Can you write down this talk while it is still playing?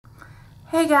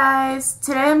Hey guys,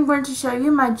 today I'm going to show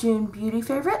you my June beauty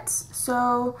favorites.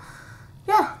 So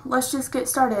yeah, let's just get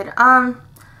started. I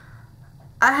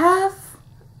have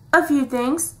a few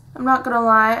things. I'm not gonna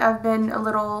lie, I've been a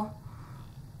little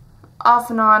off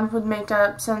and on with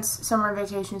makeup since summer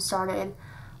vacation started,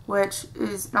 which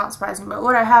is not surprising, but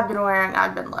what I have been wearing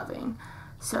I've been loving.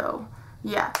 So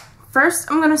yeah.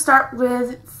 First, I'm going to start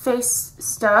with face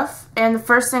stuff, and the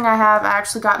first thing I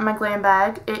actually got in my glam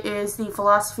bag. It is the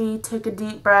Philosophy Take a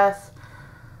Deep Breath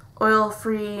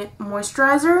Oil-Free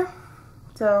Moisturizer.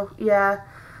 So, yeah,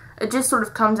 it just sort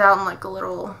of comes out in like a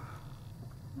little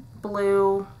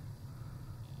blue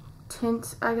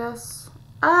tint, I guess.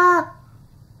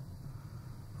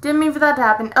 Didn't mean for that to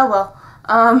happen. Oh well.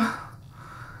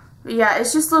 Yeah,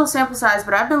 it's just a little sample size,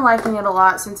 but I've been liking it a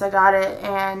lot since I got it,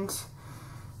 and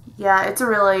yeah, it's a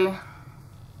really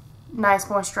nice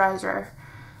moisturizer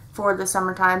for the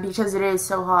summertime because it is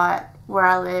so hot where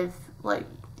I live, like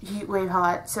heat wave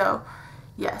hot. So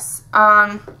yes.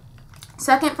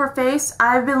 Second for face,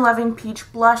 I've been loving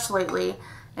peach blush lately,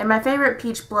 and my favorite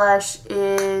peach blush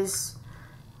is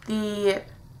the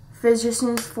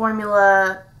Physicians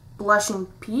Formula Blushing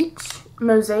Peach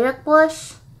Mosaic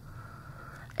Blush,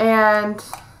 and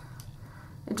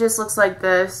it just looks like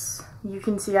this. You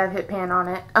can see I've hit pan on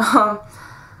it.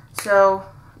 So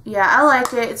yeah, I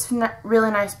like it. It's really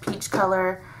nice peach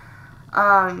color.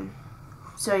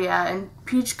 So yeah, and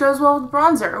peach goes well with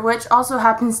bronzer, which also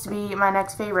happens to be my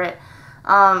next favorite.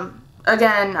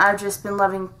 Again, I've just been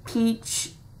loving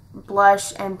peach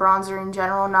blush and bronzer in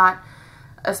general, not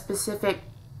a specific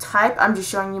type. I'm just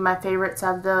showing you my favorites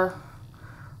of the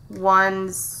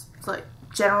ones, like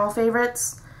general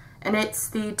favorites. And it's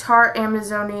the Tarte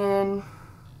Amazonian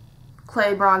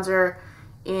Clay Bronzer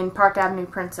in Park Avenue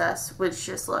Princess, which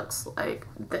just looks like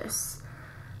this.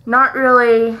 Not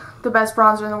really the best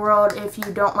bronzer in the world if you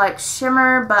don't like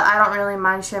shimmer, but I don't really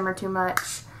mind shimmer too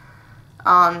much.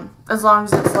 As long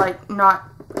as it's like not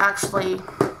actually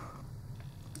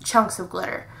chunks of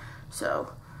glitter.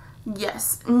 So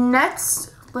yes.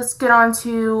 Next, let's get on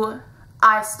to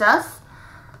eye stuff.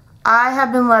 I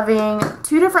have been loving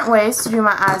two different ways to do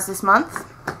my eyes this month.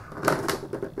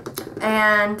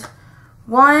 And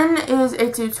one is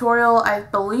a tutorial I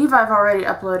believe I've already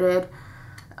uploaded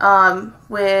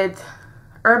with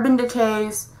Urban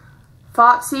Decay's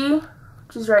Foxy,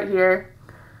 which is right here,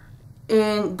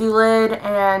 in the lid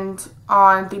and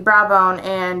on the brow bone,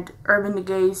 and Urban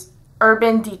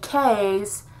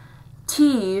Decay's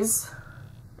Tease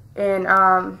in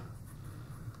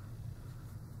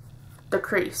the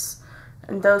crease.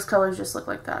 And those colors just look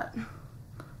like that.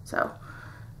 So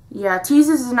yeah, Tease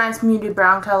is a nice muted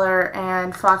brown color,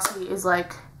 and Foxy is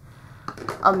like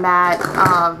a matte,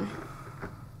 I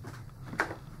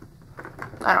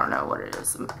don't know what it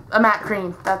is. A matte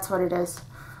cream. That's what it is.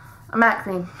 A matte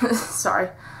cream. Sorry.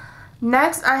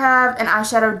 Next, I have an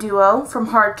eyeshadow duo from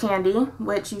Hard Candy,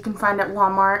 which you can find at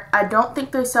Walmart. I don't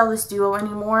think they sell this duo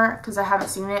anymore because I haven't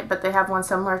seen it, but they have one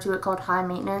similar to it called High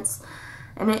Maintenance.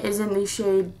 And it is in the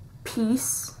shade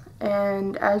Peace,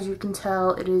 and as you can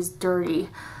tell, it is dirty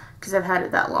because I've had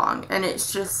it that long, and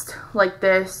it's just like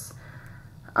this,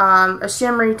 a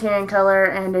shimmery tan color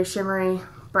and a shimmery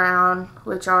brown,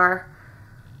 which are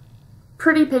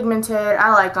pretty pigmented. I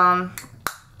like them.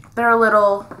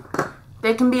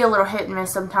 They can be a little hit and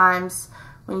miss sometimes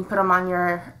when you put them on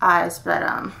your eyes, but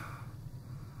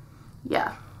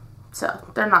yeah,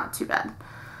 so they're not too bad.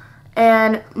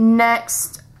 And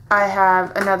next, I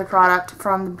have another product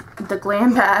from the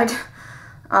glam bag,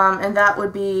 and that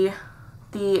would be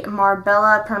the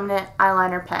Marbella Permanent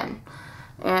Eyeliner Pen.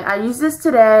 And I used this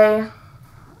today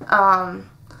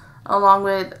along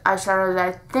with eyeshadow that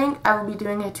I think I will be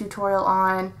doing a tutorial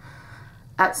on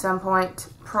at some point,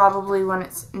 probably when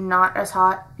it's not as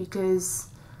hot, because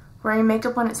wearing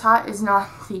makeup when it's hot is not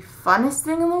the funnest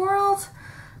thing in the world.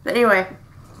 But anyway,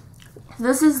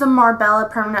 this is the Marbella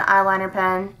Permanent Eyeliner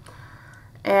Pen,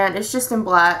 and it's just in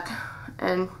black,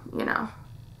 and you know,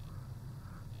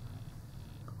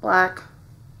 black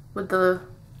with the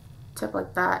tip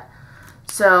like that.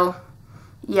 So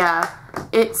yeah,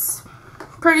 it's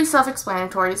pretty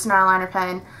self-explanatory. It's an eyeliner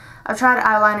pen. I've tried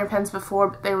eyeliner pens before,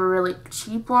 but they were really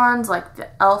cheap ones, like the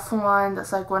e.l.f. one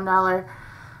that's like $1.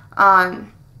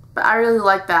 But I really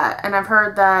like that, and I've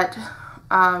heard that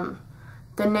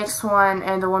the NYX one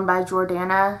and the one by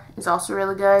Jordana is also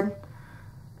really good,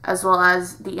 as well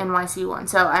as the NYC one.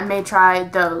 So I may try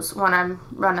those when I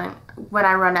run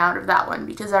out of that one,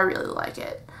 because I really like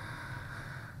it.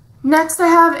 Next, I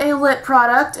have a lip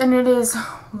product, and it is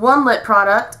one lip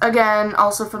product, again,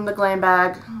 also from the glam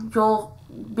bag. You'll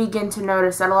begin to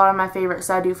notice that a lot of my favorites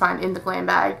I do find in the Glam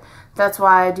Bag. That's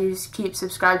why I do keep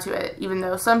subscribed to it, even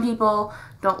though some people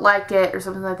don't like it or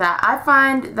something like that. I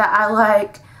find that I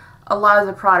like a lot of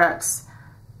the products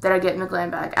that I get in the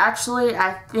Glam Bag. Actually,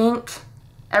 I think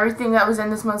everything that was in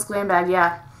this month's Glam Bag,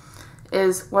 yeah,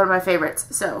 is one of my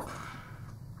favorites. So,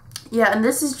 yeah, and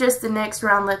this is just the NYX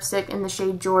Round Lipstick in the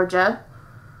shade Georgia,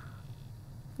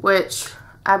 which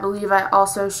I believe I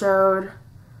also showed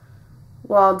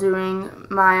while doing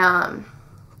my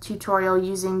tutorial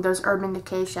using those Urban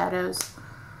Decay shadows.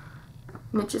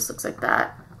 And it just looks like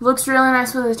that. Looks really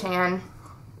nice with a tan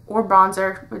or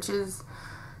bronzer, which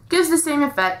gives the same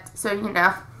effect, so you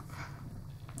know.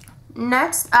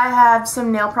 Next, I have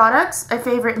some nail products. A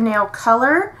favorite nail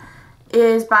color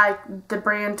is by the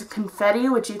brand Confetti,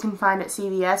 which you can find at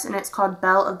CVS, and it's called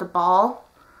Belle of the Ball.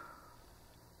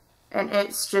 And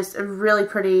it's just a really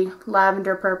pretty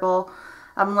lavender purple.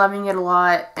 I'm loving it a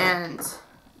lot, and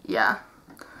yeah.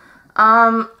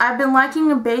 I've been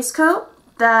liking a base coat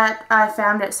that I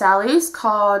found at Sally's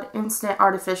called Instant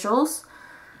Artificials.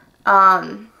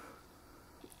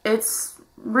 It's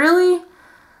really,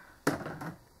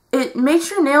 it makes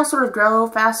your nails sort of grow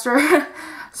faster.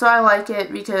 So I like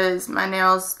it because my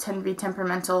nails tend to be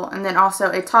temperamental. And then also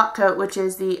a top coat, which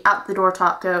is the Out the Door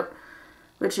top coat,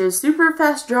 which is super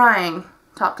fast drying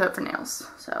top coat for nails.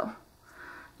 So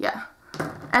yeah.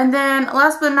 And then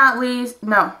last but not least,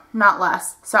 no, not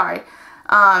last, sorry.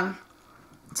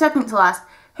 Second to last,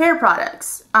 hair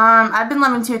products. I've been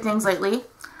loving two things lately.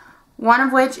 One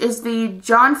of which is the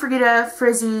John Frigidaire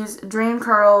Frizzy's Dream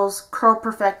Curls Curl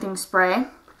Perfecting Spray,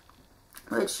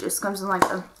 which just comes in like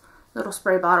a little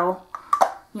spray bottle,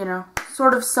 you know,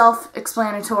 sort of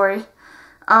self-explanatory.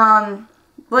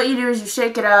 What you do is you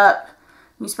shake it up,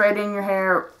 you spray it in your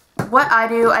hair. What I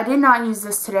do, I did not use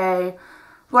this today.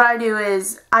 What I do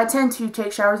is I tend to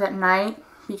take showers at night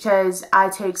because I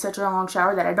take such a long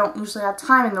shower that I don't usually have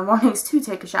time in the mornings to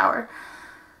take a shower.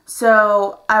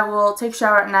 So I will take a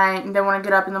shower at night, and then when I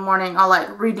get up in the morning, I'll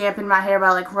like re-dampen my hair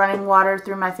by like running water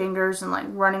through my fingers and like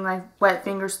running my wet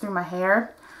fingers through my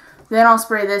hair. Then I'll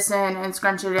spray this in and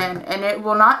scrunch it in, and it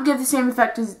will not give the same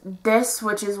effect as this,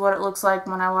 which is what it looks like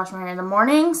when I wash my hair in the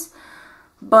mornings,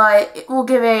 but it will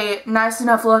give a nice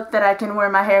enough look that I can wear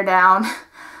my hair down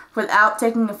without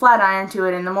taking a flat iron to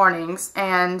it in the mornings.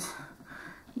 And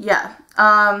yeah,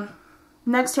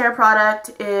 next hair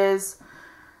product is,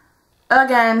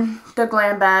 again, the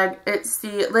Glam Bag. It's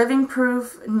the Living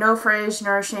Proof No Frizz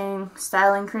Nourishing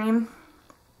Styling Cream.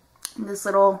 This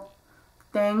little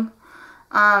thing.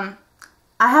 I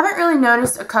haven't really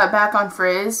noticed a cutback on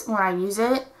frizz when I use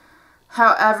it.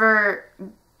 However,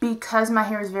 because my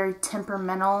hair is very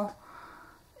temperamental,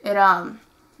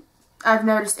 I've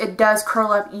noticed it does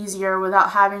curl up easier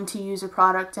without having to use a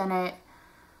product in it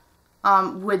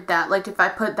with that. Like if I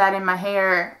put that in my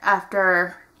hair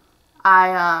after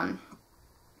I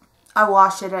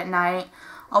wash it at night,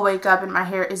 I'll wake up and my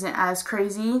hair isn't as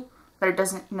crazy, but it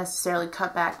doesn't necessarily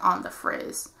cut back on the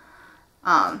frizz.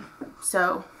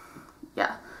 So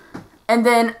yeah. And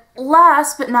then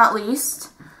last but not least,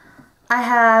 I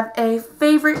have a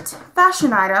favorite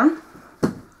fashion item.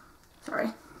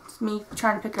 Sorry, it's me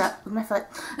trying to pick it up with my foot.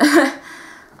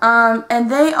 And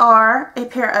they are a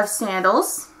pair of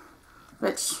sandals,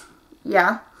 which,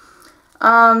 yeah.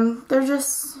 They're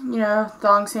just, you know,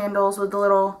 thong sandals with the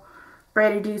little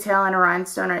braided detail and a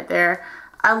rhinestone right there.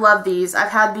 I love these.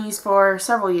 I've had these for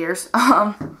several years.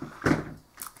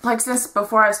 Like since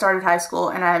before I started high school,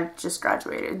 and I've just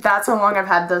graduated. That's how long I've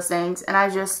had those things, and I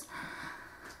just,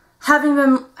 having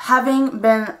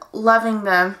been loving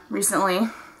them recently.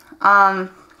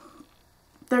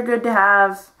 They're good to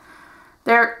have.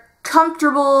 They're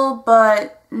comfortable,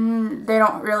 but they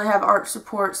don't really have arch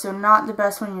support, so not the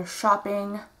best when you're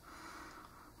shopping,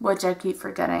 which I keep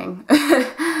forgetting.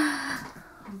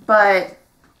 But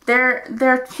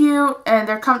they're cute and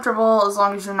they're comfortable as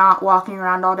long as you're not walking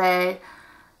around all day,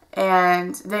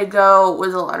 and they go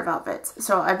with a lot of outfits.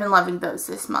 So I've been loving those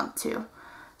this month too.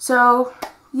 So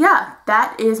yeah,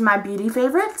 that is my beauty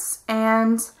favorites,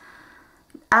 and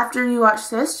after you watch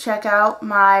this, check out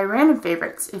my random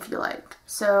favorites if you like.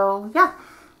 So yeah,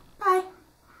 bye.